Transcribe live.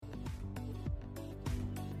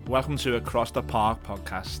Welcome to Across the Park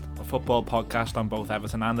podcast, a football podcast on both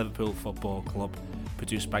Everton and Liverpool Football Club,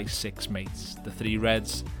 produced by six mates, the three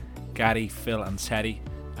Reds, Gary, Phil and Terry,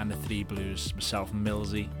 and the three Blues, myself,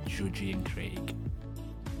 Millsy, Judgy and Craig.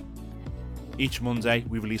 Each Monday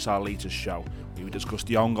we release our latest show. We will discuss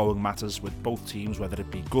the ongoing matters with both teams, whether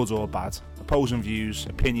it be good or bad, opposing views,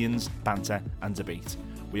 opinions, banter and debate.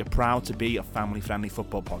 We are proud to be a family-friendly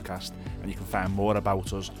football podcast, and you can find more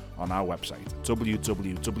about us on our website,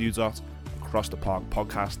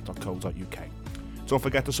 www.acrosstheparkpodcast.co.uk. Don't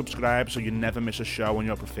forget to subscribe so you never miss a show on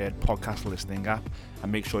your preferred podcast listening app, and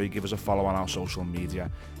make sure you give us a follow on our social media.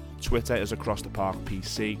 Twitter is Across the Park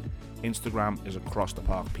PC, Instagram is Across the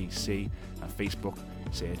Park PC, and Facebook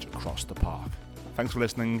search Across the Park. Thanks for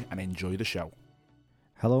listening and enjoy the show.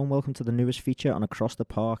 Hello and welcome to the newest feature on Across the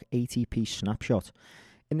Park ATP Snapshot.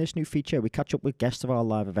 In this new feature, we catch up with guests of our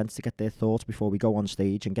live events to get their thoughts before we go on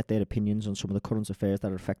stage and get their opinions on some of the current affairs that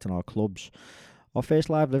are affecting our clubs. Our first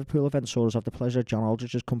live Liverpool event saw us have the pleasure of John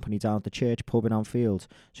Aldridge's company down at the Church pub in Anfield,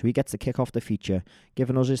 so he gets to kick off the feature,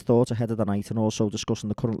 giving us his thoughts ahead of the night and also discussing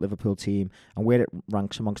the current Liverpool team and where it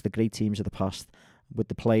ranks amongst the great teams of the past, with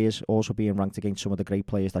the players also being ranked against some of the great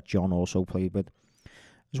players that John also played with.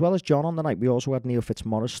 As well as John on the night, we also had Neil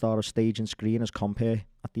Fitzmaurice, star of Stage and Screen, as compere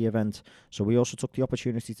at the event. So we also took the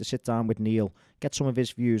opportunity to sit down with Neil, get some of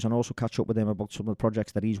his views and also catch up with him about some of the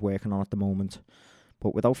projects that he's working on at the moment.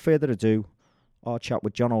 But without further ado, our chat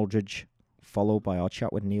with John Aldridge, followed by our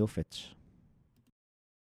chat with Neil Fitz.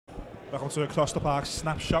 Welcome to Across the Park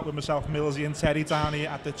Snapshot with myself, Millsy and Terry down here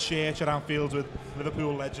at the Church at Anfield with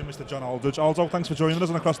Liverpool legend Mr. John Aldridge. Aldo, thanks for joining us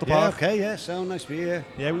on Across the Park. So nice to be here.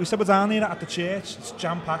 Yeah, we said we're down here at the Church. It's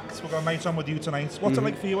jam-packed. We've got a night on with you tonight. What's it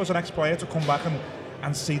like for you as an ex-player to come back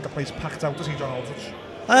and see the place packed out to see John Aldridge?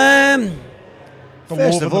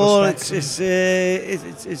 First of all,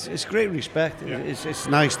 it's great respect. Yeah. It's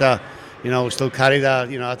nice that still carry that.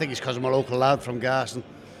 I think it's because I'm a local lad from Garston.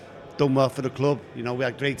 Done well for the club. We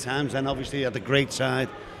had great times then, obviously, at the great side.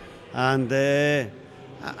 And we're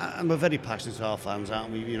very passionate to our fans,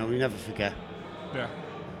 aren't we? We never forget. Yeah.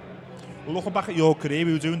 Well, looking back at your career,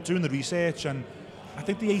 we were doing the research, and I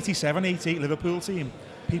think the 87-88 Liverpool team,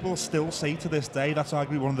 people still say to this day that's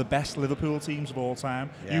arguably one of the best Liverpool teams of all time.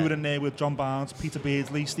 Yeah. You were in there with John Barnes, Peter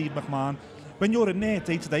Beardsley, Steve McMahon. When you're in there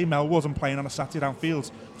day-to-day, Mel wasn't playing on a Saturday at Anfield.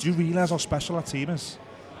 Do you realise how special that team is?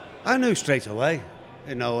 I knew straight away.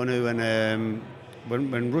 I knew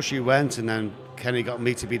when Rushy went and then Kenny got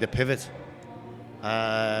me to be the pivot.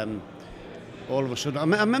 All of a sudden, I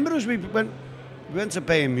remember as we went to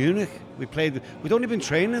Bayern Munich. We'd only been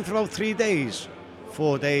training for about 4 days,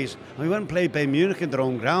 and we went and played Bayern Munich in their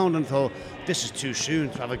own ground and thought, this is too soon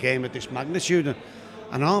to have a game of this magnitude.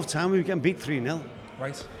 And half time we were getting beat 3-0.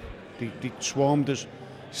 Right. They swarmed us.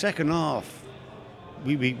 Second half,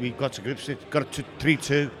 we got to grips with it, got it to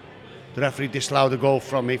 3-2. The referee disallowed a goal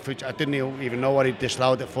from me, which I didn't even know what he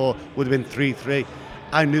disallowed it for. Would have been 3-3.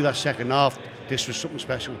 I knew that second half, this was something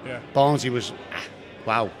special. Yeah. Barnsley was,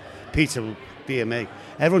 wow. Peter, dear me.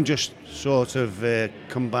 Everyone just sort of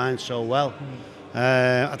combined so well.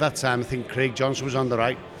 At that time, I think Craig Johnson was on the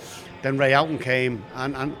right. Then Ray Houghton came,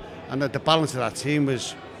 and the balance of that team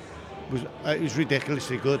was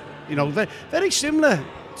ridiculously good. Very, very similar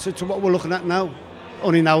to what we're looking at now.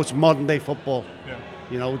 Only now it's modern day football. Yeah.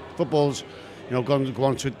 Football's,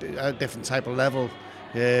 gone to a different type of level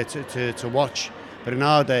to watch. But in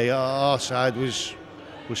our day, our side was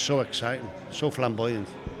so exciting, so flamboyant.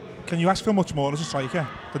 Can you ask for much more as a striker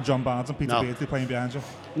than John Barnes and Peter Beardsley playing behind you?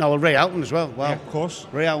 No, well, Ray Houghton as well. Wow. Yeah, of course.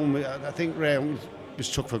 Ray Houghton, I think Ray Houghton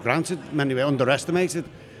was took for granted, many ways, underestimated.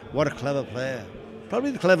 What a clever player.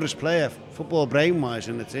 Probably the cleverest player, football brain-wise,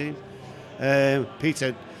 in the team.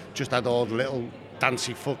 Peter just had all the little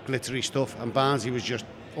dancy foot, glittery stuff, and Barnsley was just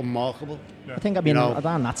unmarkable. Yeah. I think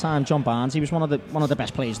around that time, John Barnes, he was one of the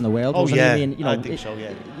best players in the world. Oh, wasn't yeah, he? And, I think so,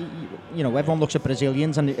 yeah. Everyone looks at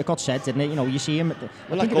Brazilians, and it got said, didn't it? You see him.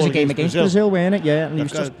 I think it was a game against Brazil, weren't it? Yeah, and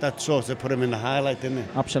that sort of put him in the highlight, didn't it?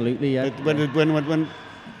 Absolutely, yeah. When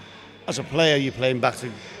as a player, you're playing back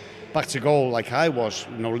to goal like I was,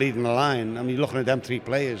 leading the line. I mean, looking at them three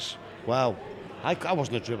players, wow. I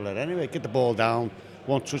wasn't a dribbler anyway. Get the ball down,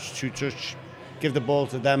 one touch, two touch. Give the ball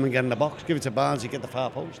to them and get in the box. Give it to Barnes, you get the far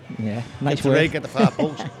post. Yeah, nice work. Ray, get the far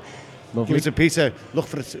post. Give it to Peter. Look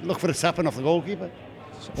for the tapping off the goalkeeper.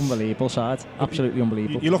 It's unbelievable side. Absolutely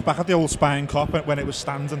unbelievable. You look back at the old Spine Cup when it was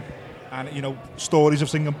standing, and stories of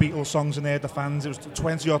singing Beatles songs in there. The fans, it was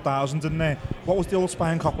 20,000 in there. What was the old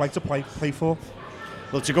Spine Cup like to play for?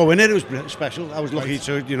 Well, to go in it was special. I was lucky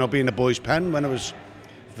to be in the boys' pen when I was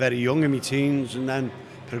very young in my teens, and then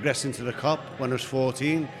progressed into the Cup when I was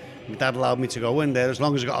 14. My dad allowed me to go in there as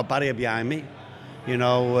long as I got a barrier behind me, you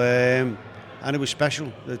know, and it was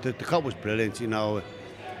special. The Kop was brilliant, you know.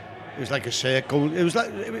 It was like a circle. It was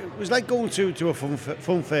like going to a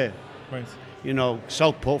fun fair. Right. You know,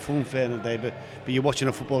 Southport fun fair in the day, but you're watching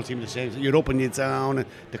a football team the same. You're up and you're down, and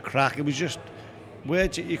the crack. It was just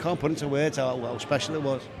words. You can't put into words how special it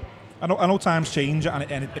was. I know times change, and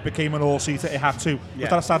it became an all-seater. It had to. Yeah. Was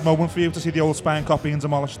that a sad moment for you to see the old Spine Kop being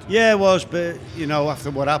demolished? Yeah, it was, but you know, after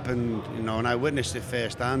what happened, you know, and I witnessed it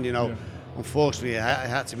firsthand, you know, unfortunately, it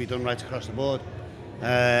had to be done right across the board.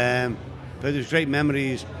 But there's great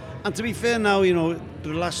memories, and to be fair, now, you know,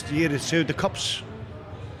 the last year or two, the Kop's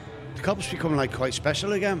becoming like quite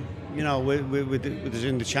special again. You know, with us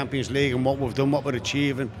in the Champions League and what we've done, what we're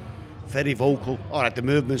achieving. Very vocal. All right, the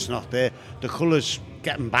movement's not there. The colours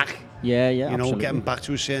getting back. Yeah, you know, absolutely. getting back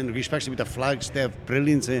to a certain degree, especially with the flags. They're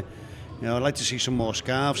brilliant. You know, I'd like to see some more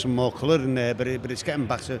scarves, some more colour in there, but it's getting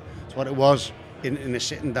back to what it was in a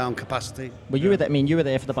sitting down capacity. Well, you were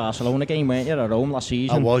there for the Barcelona game, weren't you, at Rome last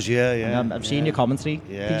season? I was, yeah. And I've seen your commentary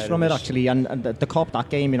piece from it actually, and the Kop, that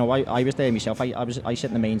game, you know, I was there myself. I sit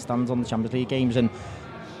in the main stands on the Champions League games, and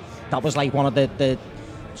that was like one of the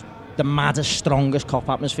maddest, strongest Kop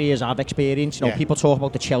atmospheres I've experienced. You know, people talk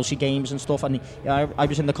about the Chelsea games and stuff, and I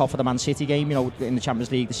was in the Kop for the Man City game, you know, in the Champions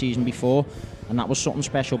League the season before, and that was something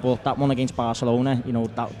special. But that one against Barcelona, you know,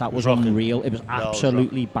 that was unreal. It was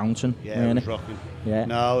absolutely bouncing. Yeah, it was rocking. Yeah.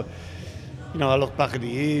 Now, you know, I look back at the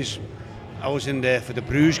years. I was in there for the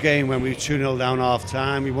Bruges game when we were 2-0 down half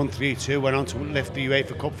time. We won 3-2, went on to lift the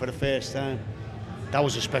UEFA Cup for the first time. That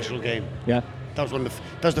was a special game. Yeah. That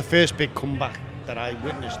was the first big comeback that I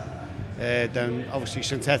witnessed. Then obviously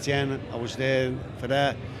Saint Etienne, I was there for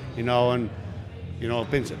that, you know, and you know,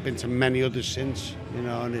 I've been to many others since, you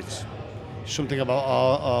know, and it's something about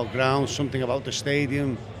our ground, something about the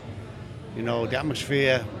stadium, you know, the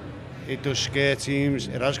atmosphere. It does scare teams.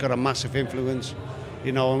 It has got a massive influence,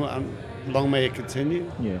 you know, and long may it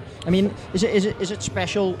continue. Yeah. I mean, is it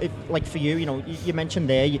special, like for you? You know, you mentioned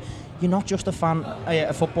there, you're not just a fan,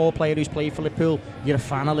 a football player who's played for Liverpool. You're a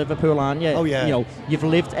fan of Liverpool, aren't you? Oh yeah. You know, you've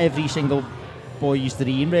lived every single boy's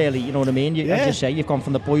dream, really. You know what I mean? As you say, you've gone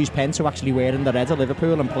from the boys' pen to actually wearing the red of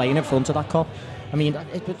Liverpool and playing in front of that Kop. I mean,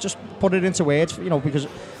 just put it into words, you know, because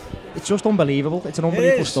it's just unbelievable. It's an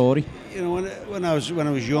unbelievable story. You know, when I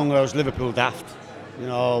was young, I was Liverpool daft. You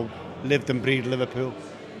know, lived and breathed Liverpool.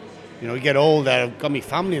 You know, you get older, I've got my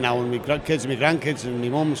family now, and my kids and my grandkids and my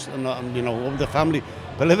mums, and you know, all the family.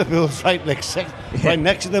 But Liverpool's right next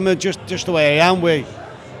to them, and just the way I am.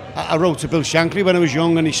 I wrote to Bill Shankly when I was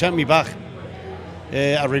young, and he sent me back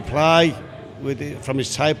a reply from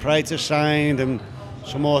his typewriter signed, and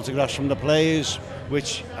some autographs from the players,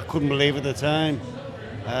 which I couldn't believe at the time.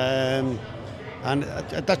 And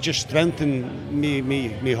that just strengthened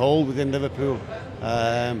me hold within Liverpool.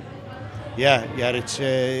 It's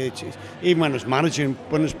even when I was managing,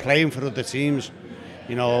 when I was playing for other teams,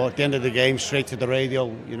 you know, at the end of the game, straight to the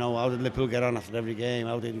radio, you know, how did Liverpool get on after every game?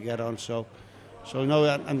 How did he get on? So you know,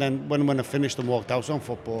 and then when I finished and walked out on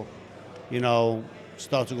football, you know,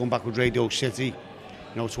 started going back with Radio City, you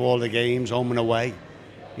know, to all the games, home and away.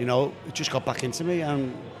 You know, it just got back into me,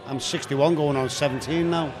 and I'm 61, going on 17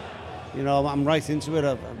 now. You know, I'm right into it.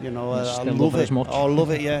 I love it. I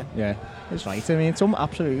love it. Yeah. Yeah, it's right. I mean, it's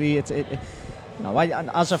absolutely. You know,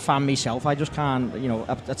 as a fan myself, I just can't. You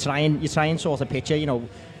know, you try and sort of picture. You know,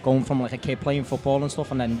 going from like a kid playing football and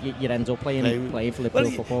stuff, and then you end up playing for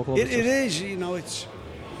Liverpool Football Club. It is. You know,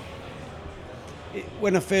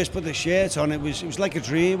 when I first put the shirt on, it was like a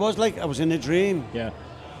dream. It was like I was in a dream. Yeah.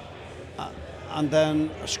 And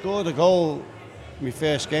then I scored a goal. My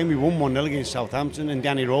first game, we won 1-0 against Southampton, and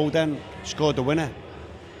Danny Roden scored the winner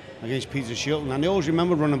against Peter Shilton. And I always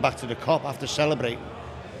remember running back to the Kop after celebrating,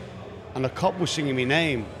 and the Kop was singing my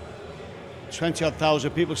name. 20,000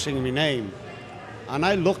 odd people singing my name, and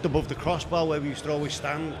I looked above the crossbar where we used to always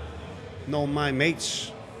stand. No, my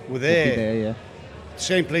mates were there.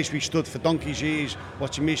 Same place we stood for donkey's years,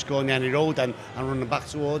 watching me score Danny Roden and running back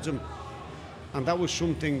towards him, and that was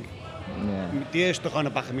something. The hair stuck on the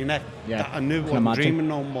back of my neck. That I knew I wasn't dreaming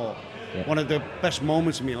no more. One of the best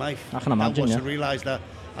moments in my life. I can imagine. That was to realise that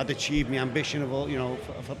I'd achieved my ambition of all, you know,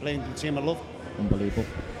 for playing the team I love. Unbelievable.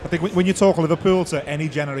 I think when you talk Liverpool to any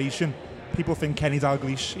generation, people think Kenny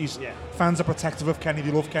Dalglish. Fans are protective of Kenny.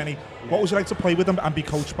 They love Kenny. What was it like to play with him and be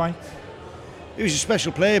coached by? He was a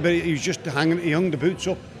special player, but he was just he hung the boots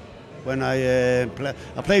up. When I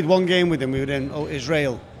played one game with him, we were in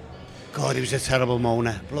Israel. God, he was a terrible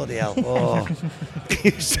moaner. Bloody hell. Oh. He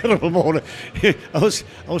was a terrible moaner. I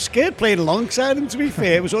was scared playing alongside him, to be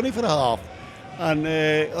fair. It was only for a half. And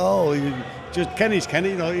just Kenny's Kenny.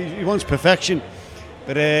 You know, he wants perfection.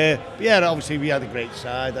 But yeah, obviously we had a great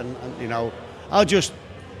side, and you know, I'll just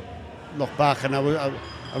look back and I'm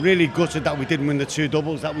really gutted that we didn't win the 2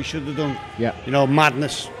 doubles that we should have done. Yeah. You know,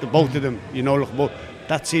 madness, the both of them. You know, look, but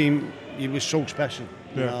that team, it was so special.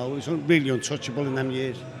 You know, it was really untouchable in them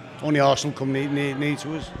years. Only Arsenal come near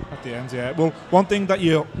to us. At the end, yeah. Well, one thing that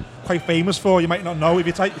you're quite famous for, you might not know, if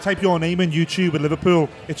you type your name in YouTube at Liverpool,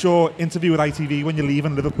 it's your interview with ITV when you're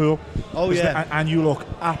leaving Liverpool. Oh, yeah. And you look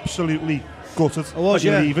absolutely gutted that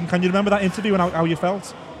you're leaving. Can you remember that interview and how you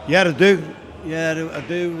felt? Yeah, I do. Yeah, I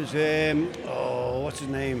do. It was, what's his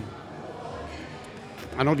name?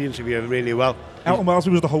 I know the interviewer really well. Elton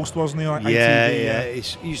Wellesley was the host, wasn't he? On ITV, Yeah.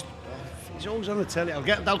 He's always on the telly.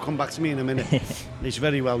 That'll come back to me in a minute. He's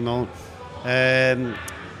very well known.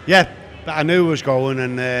 Yeah, but I knew I was going,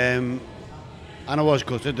 and I was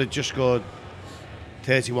gutted. They'd just scored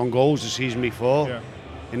 31 goals the season before,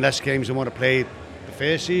 in less games than what I played the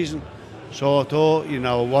first season. So I thought, you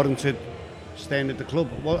know, warranted staying at the club.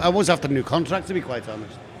 Well, I was after a new contract, to be quite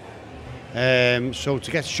honest. So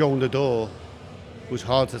to get shown the door was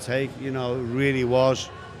hard to take. You know, it really was,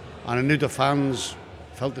 and I knew the fans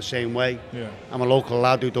felt the same way. Yeah. I'm a local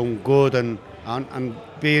lad who done good, and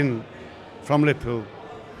being from Liverpool,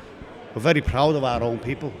 we're very proud of our own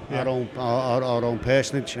people, our own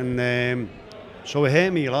personage, and so it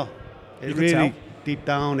hurt me a lot. It really, deep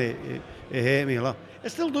down, it hurt me a lot.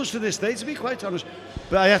 It still does to this day, to be quite honest.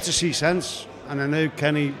 But I had to see sense, and I knew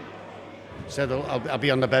Kenny said I'll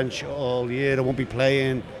be on the bench all year, I won't be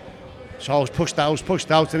playing. So I was pushed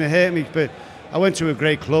out, and it hurt me. But I went to a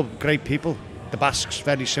great club, great people. The Basques,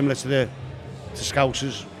 very similar to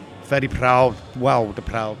Scousers, very proud. Wow, they're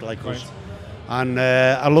proud like us. And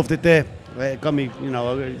I loved it there. It got me, you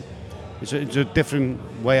know, it's a different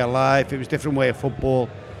way of life. It was a different way of football,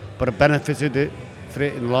 but I benefited for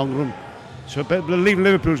it in the long run. So leaving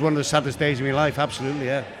Liverpool was one of the saddest days of my life, absolutely,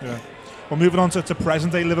 yeah. Well, moving on to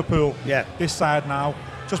present-day Liverpool, yeah. This side now,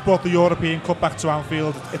 just brought the European Cup back to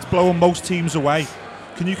Anfield. It's blowing most teams away.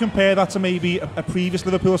 Can you compare that to maybe a previous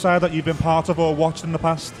Liverpool side that you've been part of or watched in the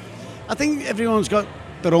past? I think everyone's got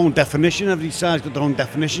their own definition. Every side's got their own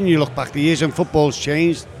definition. You look back the years and football's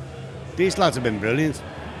changed. These lads have been brilliant.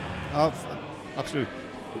 Absolutely.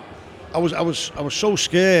 I was so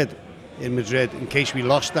scared in Madrid in case we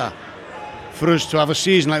lost that. For us to have a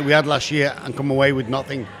season like we had last year and come away with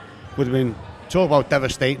nothing would have been, talk about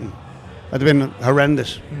devastating. It'd have been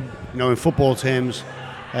horrendous, you know, in football terms.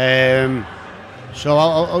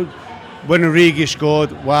 So when Origi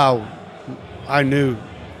scored, wow, I knew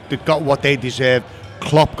they got what they deserved.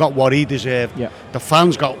 Klopp got what he deserved. Yeah. The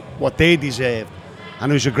fans got what they deserved.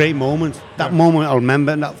 And it was a great moment. That moment I'll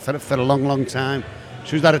remember that for a long, long time.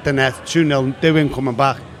 She was that at the net, 2-0, they weren't coming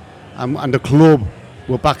back. And the club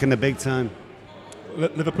were back in the big time.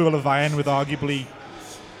 Liverpool are vying with arguably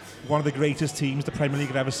one of the greatest teams the Premier League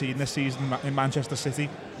have ever seen this season in Manchester City.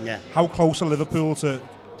 Yeah. How close are Liverpool to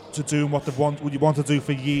doing what you want to do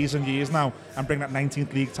for years and years now and bring that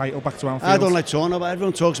 19th league title back to Anfield? I don't like talking about it.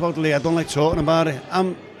 Everyone talks about the league. I don't like talking about it.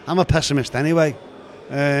 I'm a pessimist anyway.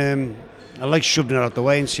 I like shoving it out the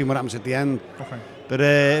way and seeing what happens at the end. Okay. But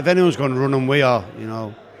if anyone's going to run them, we are. You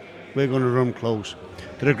know, we're going to run close.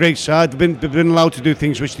 They're a great side. They've been allowed to do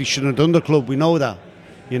things which they shouldn't have done. The club, we know that.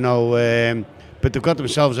 You know, but they've got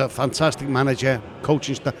themselves a fantastic manager,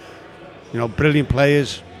 coaching staff. You know, brilliant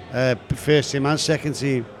players, first team and second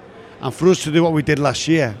team. And for us to do what we did last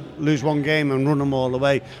year, lose one game and run them all the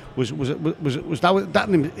way, that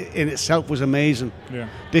in itself was amazing. Yeah.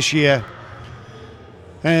 This year,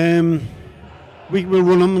 we will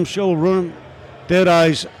run them. I'm sure we'll run them. Their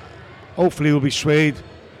eyes, hopefully, will be swayed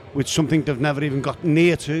with something they've never even got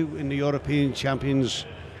near to in the European Champions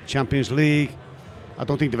League. I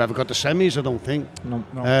don't think they've ever got the semis. I don't think. No.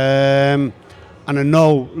 And I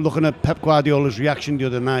know, looking at Pep Guardiola's reaction the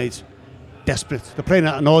other night, desperate. They're playing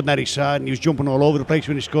at an ordinary side, and he was jumping all over the place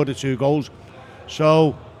when he scored the 2 goals.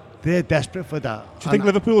 So they're desperate for that. Do you think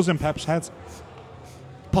Liverpool's in Pep's head?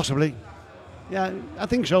 Possibly. Yeah, I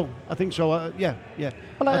think so. Yeah.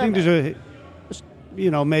 Well, I think there's a, you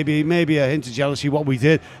know, maybe a hint of jealousy what we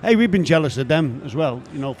did. Hey, we've been jealous of them as well.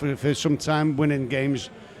 You know, for some time winning games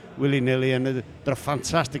willy-nilly, and they're a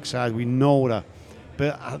fantastic side. We know that.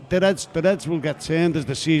 But the Reds will get turned as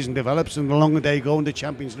the season develops and the longer they go in the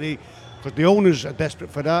Champions League, because the owners are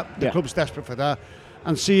desperate for that, the club's desperate for that,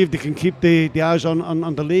 and see if they can keep the eyes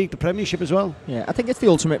on the league, the Premiership as well. Yeah, I think it's the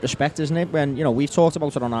ultimate respect, isn't it? When, you know, we've talked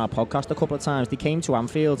about it on our podcast a couple of times. They came to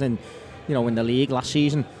Anfield and, you know, in the league last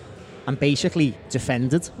season, and basically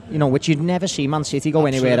defended, which you'd never see Man City go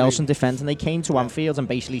anywhere else and defend. And they came to Anfield and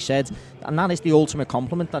basically said, and that is the ultimate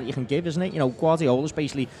compliment that you can give, isn't it? Guardiola's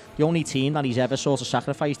basically the only team that he's ever sort of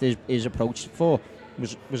sacrificed his approach for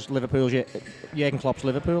was Liverpool's Jurgen Klopp's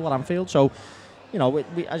Liverpool at Anfield. So,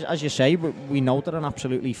 we, as you say, we know they're an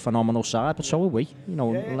absolutely phenomenal side, but so are we.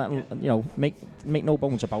 Make no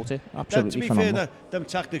bones about it. Absolutely to be phenomenal. fair, them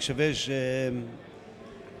tactics of his, they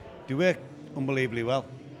work unbelievably well.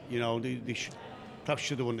 They perhaps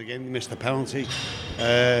should have won the game. They missed the penalty.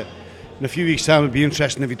 In a few weeks' time, it'd be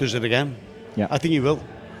interesting if he does it again. Yeah. I think he will.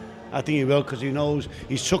 Because he knows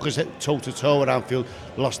he's took us toe to toe at Anfield,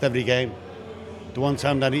 lost every game. The one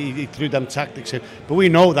time that he threw them tactics in, but we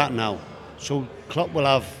know that now. So Klopp will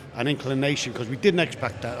have an inclination, because we didn't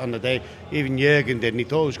expect that on the day. Even Jurgen didn't. He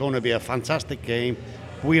thought it was going to be a fantastic game.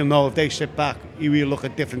 We'll know if they sit back, he will look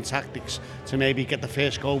at different tactics to maybe get the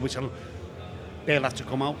first goal, which they'll have to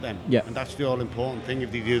come out then. Yeah. And that's the all-important thing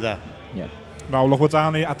if they do that. Yeah. Now, look, we're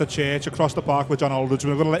down here at the church across the park with John Aldridge.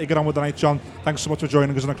 We're going to let you get on with the night, John. Thanks so much for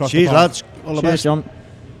joining us on Across the Cheers, Park. lads. All the Cheers, best. John.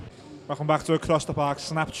 Welcome back to Across the Park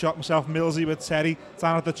Snapshot. Myself, Millsy, with Terry,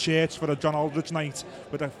 down at the church for a John Aldridge night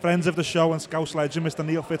with the friends of the show and Scouse legend, Mr.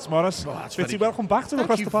 Neil Fitzmaurice. Fitzy, welcome back to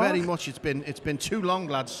Across the Park. Thank you very much. It's been too long,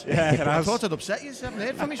 lads. Yeah, it I has. thought I'd upset you. Haven't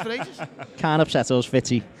heard from you for ages. Can't upset us,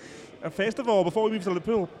 Fitzy. First of all, before we move to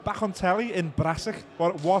Liverpool, back on telly in Brassic.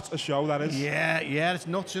 What a show that is. Yeah, it's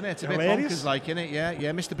nuts, isn't it? It's a Hilarious. bit bonkers, like, innit?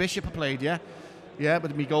 Yeah. Mr. Bishop I played, yeah,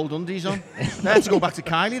 with me gold undies on. I had to go back to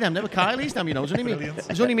Kylie them. They were Kylie's them,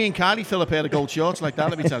 There's only me and Kylie fill a pair of gold shorts like that,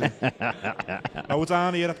 let me tell you. Now we're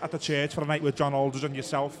down here at the church for a night with John Aldridge and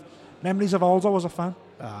yourself. Memories of Aldo as a fan?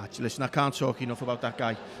 Listen, I can't talk enough about that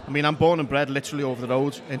guy. I mean, I'm born and bred literally over the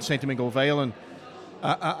road in St. Domingo Vale, and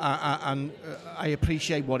I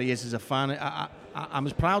appreciate what he is as a fan. I'm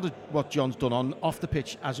as proud of what John's done off the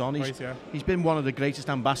pitch as on. He's been one of the greatest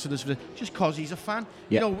ambassadors for just because he's a fan.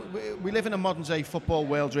 Yeah. We live in a modern day football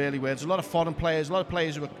world, really, where there's a lot of foreign players, a lot of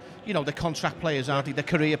players who are, they're contract players, aren't they? They're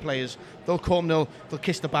career players. They'll come, they'll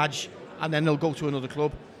kiss the badge, and then they'll go to another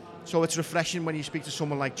club. So it's refreshing when you speak to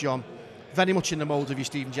someone like John, very much in the mould of your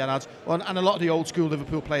Steven Gerrards, and a lot of the old school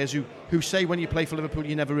Liverpool players who say when you play for Liverpool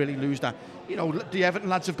you never really lose that. The Everton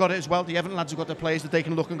lads have got it as well. The Everton lads have got their players that they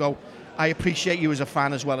can look and go, I appreciate you as a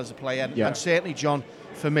fan as well as a player. Yeah. And certainly John,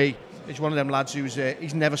 for me, is one of them lads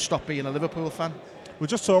he's never stopped being a Liverpool fan. We're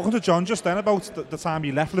just talking to John just then about the time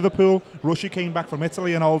he left Liverpool. Rushy came back from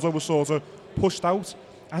Italy and Aldo was sort of pushed out.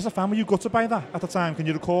 As a fan, were you gutted by that at the time? Can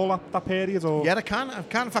you recall that period? Or? Yeah, I can.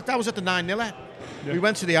 In fact, I was at the 9-0. Yeah. We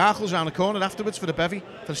went to the Arkles around the corner afterwards for the bevy,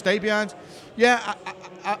 for the stay behind. Yeah,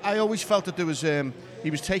 I always felt that there was he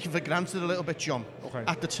was taken for granted a little bit, John,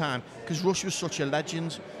 at the time, because Rush was such a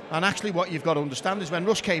legend. And actually what you've got to understand is when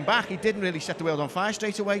Rush came back, he didn't really set the world on fire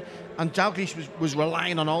straight away, and Dalglish was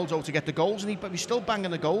relying on Aldo to get the goals, but he was still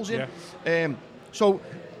banging the goals in. Yeah. So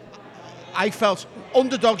I felt,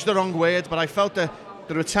 underdog's the wrong word, but I felt that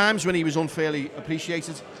there were times when he was unfairly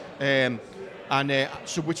appreciated,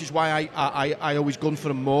 so which is why I always gun for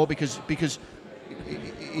him more, because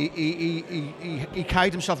he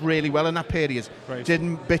carried himself really well in that period. Right.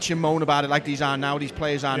 Didn't bitch and moan about it like these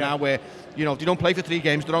players are now, where they don't play for 3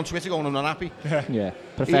 games, they're on Twitter going, I'm not happy. Yeah,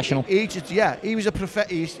 professional. He was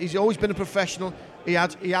he's always been a professional. He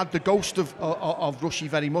had the ghost of Rushy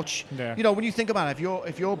very much. Yeah. When you think about it,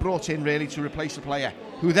 if you're brought in really to replace a player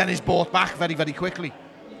who then is bought back very, very quickly,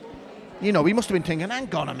 he must have been thinking,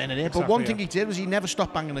 hang on a minute here. Exactly, but one thing he did was he never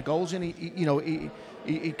stopped banging the goals in.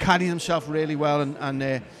 He carried himself really well, and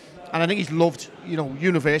I think he's loved,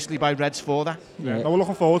 universally by Reds for that. Yeah. Now we're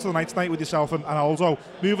looking forward to the night tonight with yourself and Aldo.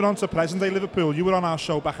 Moving on to present day Liverpool, you were on our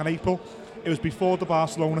show back in April. It was before the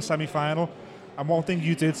Barcelona semi-final. And one thing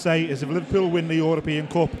you did say is if Liverpool win the European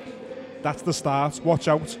Cup, that's the start. Watch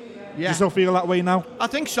out. Yeah. Do you still feel that way now? I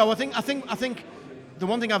think so. I think the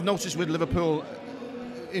one thing I've noticed with Liverpool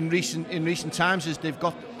in recent times is they've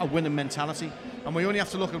got a winning mentality. And we only have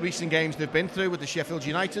to look at recent games they've been through with the Sheffield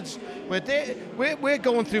Uniteds, where we're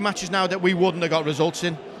going through matches now that we wouldn't have got results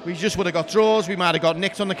in. We just would have got draws. We might have got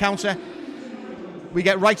nicked on the counter. We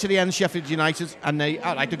get right to the end, Sheffield United, and the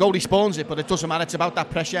goalie spawns it, but it doesn't matter. It's about that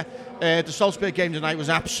pressure. The Salzburg game tonight was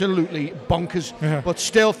absolutely bonkers, but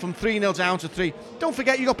still from 3-0 down to 3. Don't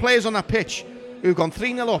forget, you got players on that pitch who've gone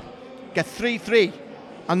 3-0 up, get 3-3,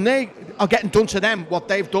 and they are getting done to them what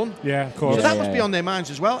they've done. Yeah, of course. So that must be on their minds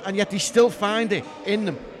as well, and yet they still find it in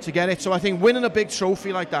them to get it. So I think winning a big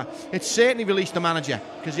trophy like that, it's certainly released the manager,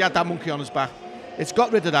 because he had that monkey on his back. It's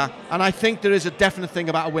got rid of that, and I think there is a definite thing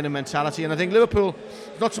about a winning mentality. And I think Liverpool,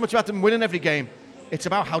 it's not so much about them winning every game, it's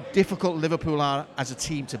about how difficult Liverpool are as a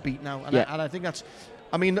team to beat now. And, I think that's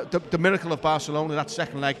I mean, the miracle of Barcelona, that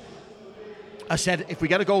second leg. I said, if we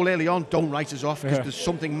get a goal early on, don't write us off, because there's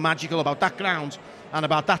something magical about that ground and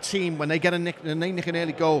about that team when they get nick an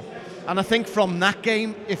early goal. And I think from that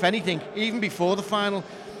game, if anything, even before the final,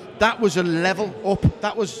 that was a level up.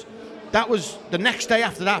 That was the next day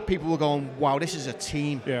after that, people were going, wow, this is a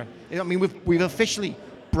team. Yeah. I mean, we've officially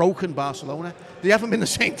broken Barcelona. They haven't been the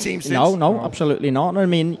same team since. No, absolutely not. I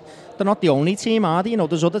mean, they're not the only team, are they? You know,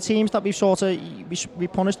 there's other teams that we've sort of we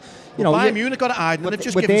punished. You know, Bayern Munich got it Aiden, and they've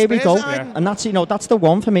just but given there we Spurs go. Aiden. And that's, you know, that's the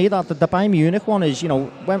one for me, that the Bayern Munich one is, you know,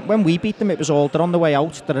 when we beat them, it was all, they're on the way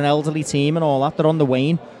out, they're an elderly team and all that, they're on the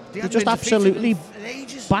wane. They just absolutely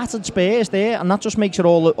battered Spurs there, and that just makes it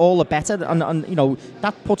all the better, and you know,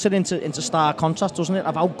 that puts it into stark contrast, doesn't it,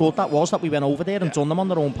 of how good that was that we went over there and done them on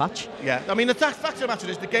their own patch. Yeah, I mean, the fact of the matter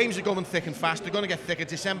is the games are going thick and fast. They're going to get thicker.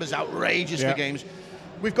 December's outrageous for games.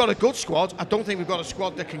 We've got a good squad. I don't think we've got a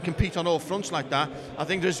squad that can compete on all fronts like that. I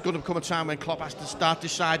think there's going to come a time when Klopp has to start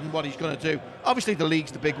deciding what he's going to do. Obviously, the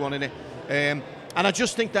league's the big one, innit? And I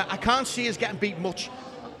just think that I can't see us getting beat much.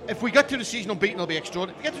 If we get through the season unbeaten, it'll be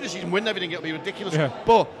extraordinary. If we get through the season win everything, it'll be ridiculous. Yeah.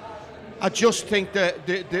 But I just think that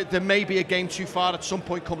there may be a game too far at some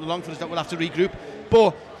point coming along for us that we'll have to regroup.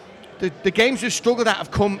 But the games we've struggled at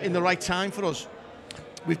have come in the right time for us.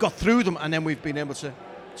 We've got through them, and then we've been able to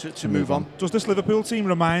move on. Does this Liverpool team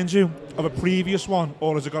remind you of a previous one,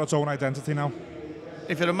 or has it got its own identity now?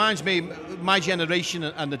 If it reminds me, my generation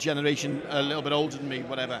and the generation a little bit older than me,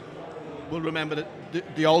 whatever, will remember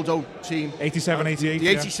the Aldo team. 87, 88. The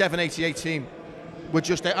 87, 88 team were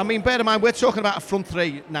just there. I mean, bear in mind, we're talking about a front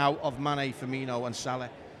three now of Mane, Firmino and Salah.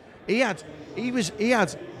 He had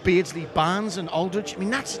Beardsley, Barnes and Aldridge. I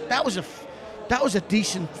mean, that was a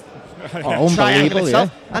decent triangle itself.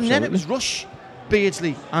 Yeah, and then it was Rush,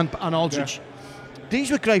 Beardsley and Aldridge. Yeah.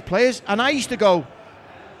 These were great players, and I used to go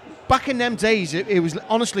back in them days. It was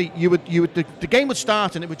honestly, the game would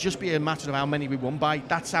start and it would just be a matter of how many we won by.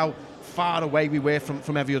 That's how far away we were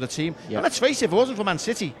from every other team. Yeah. And let's face it, if it wasn't for Man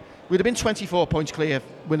City, we'd have been 24 points clear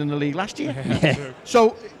winning the league last year. Yeah.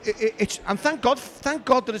 So it's, and thank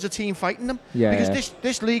God there is a team fighting them. Yeah, because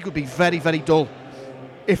this league would be very, very dull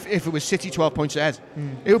if it was City 12 points ahead.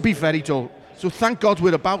 It would be very dull. So thank God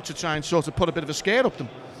we're about to try and sort of put a bit of a scare up them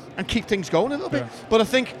and keep things going a little bit. But I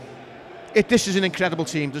think this is an incredible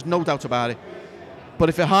team. There's no doubt about it. But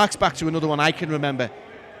if it harks back to another one I can remember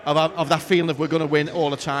of that feeling of we're going to win all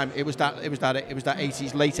the time, it was that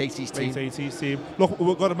 80s, late 80s team. Late 80s team. Look,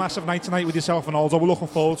 we've got a massive night tonight with yourself and Aldo. We're looking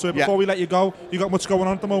forward to it. Before we let you go, you got much going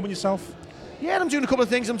on at the moment yourself? Yeah, I'm doing a couple of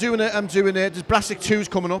things. I'm doing there's Brassic 2's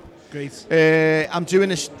coming up. Great. I'm doing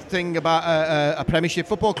this thing about a Premiership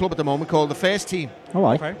football club at the moment called the First Team. All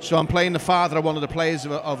right. Okay. So I'm playing the father of one of the players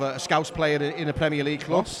of a Scouts player in a Premier League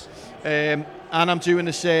club. And I'm doing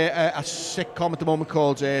this a sitcom at the moment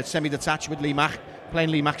called Semi-Detached with Lee Mack,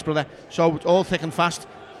 playing Lee Mack's brother. So all thick and fast.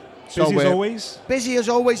 Busy as always? Busy as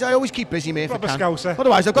always. I always keep busy, mate, if I can. Scouser.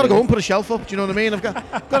 Otherwise, I've got to go and put a shelf up, do you know what I mean? I've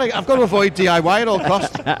got to avoid DIY at all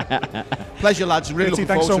costs. Pleasure, lads. Really looking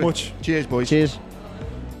forward to it. Thanks so much. Cheers, boys. Cheers.